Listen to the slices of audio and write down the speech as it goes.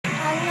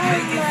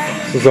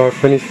This is our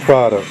finished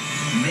product.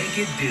 Make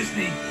it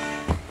Disney.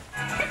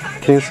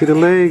 Can't see the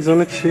legs on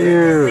the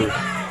chair.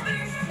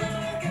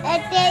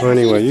 Well,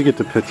 anyway, you get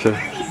the picture.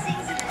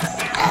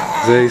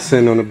 Zay's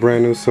sitting on a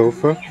brand new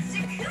sofa.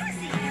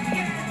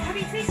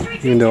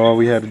 Even though all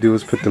we had to do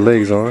was put the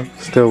legs on,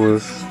 still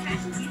was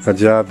a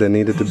job that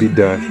needed to be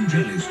done.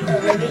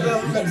 The living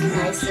room looks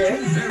nicer.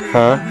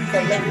 Huh?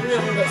 The living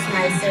room looks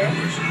nicer.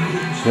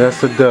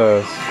 Yes, it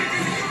does.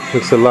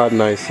 Looks a lot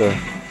nicer.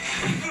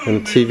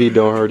 And the TV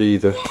don't hurt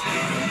either.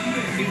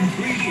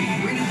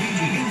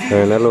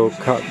 And that little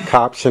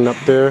option up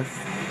there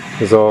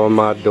is all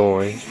my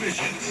doing.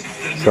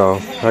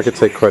 So I could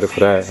take credit for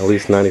that, at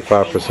least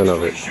 95%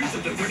 of it.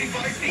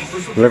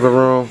 Living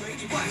room,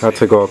 I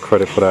take all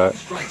credit for that.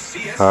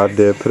 I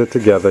did put it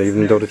together,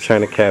 even though the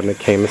china cabinet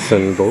came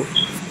assembled.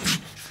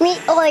 Me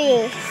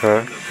oil.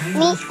 Huh?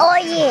 Me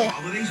oil.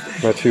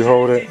 Let you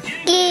hold it?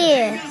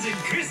 Yeah.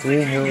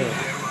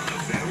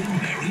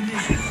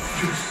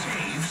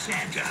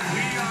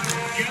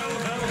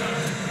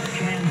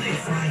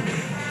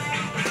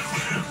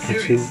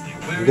 You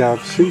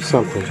gotta shoot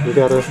something. You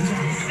gotta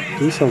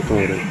do something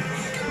with it.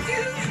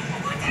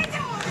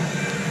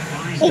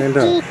 Stand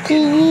up.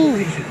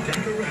 You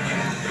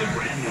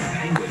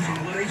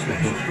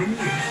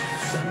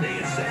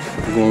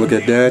gonna look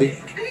at Daddy?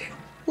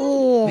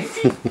 Yeah.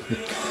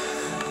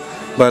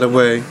 By the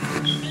way,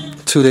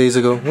 2 days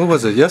ago, what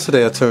was it?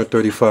 Yesterday I turned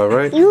 35,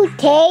 right? You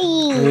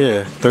Teddy.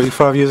 Yeah,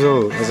 35 years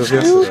old as of You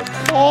yesterday.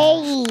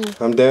 Teddy.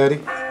 I'm Daddy?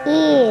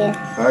 Yeah.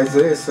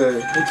 Isaiah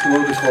said, it's too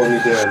old to call me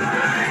Daddy.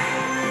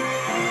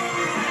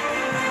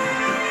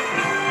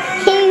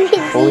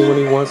 Only when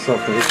he wants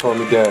something, he call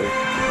me Daddy.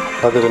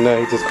 Other than that,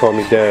 he just called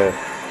me Dad.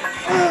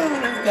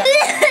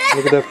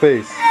 Look at that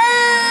face.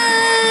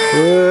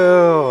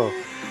 Well,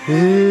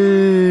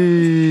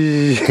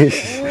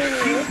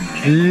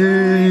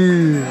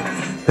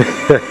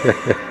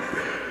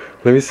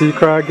 let me see you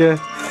cry again.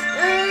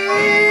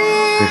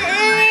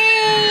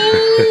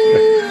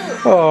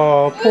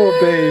 Oh, poor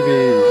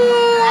baby.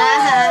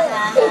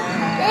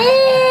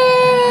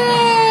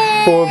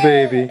 Poor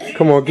baby.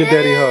 Come on, give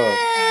Daddy a hug.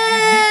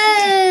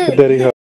 Give Daddy a hug.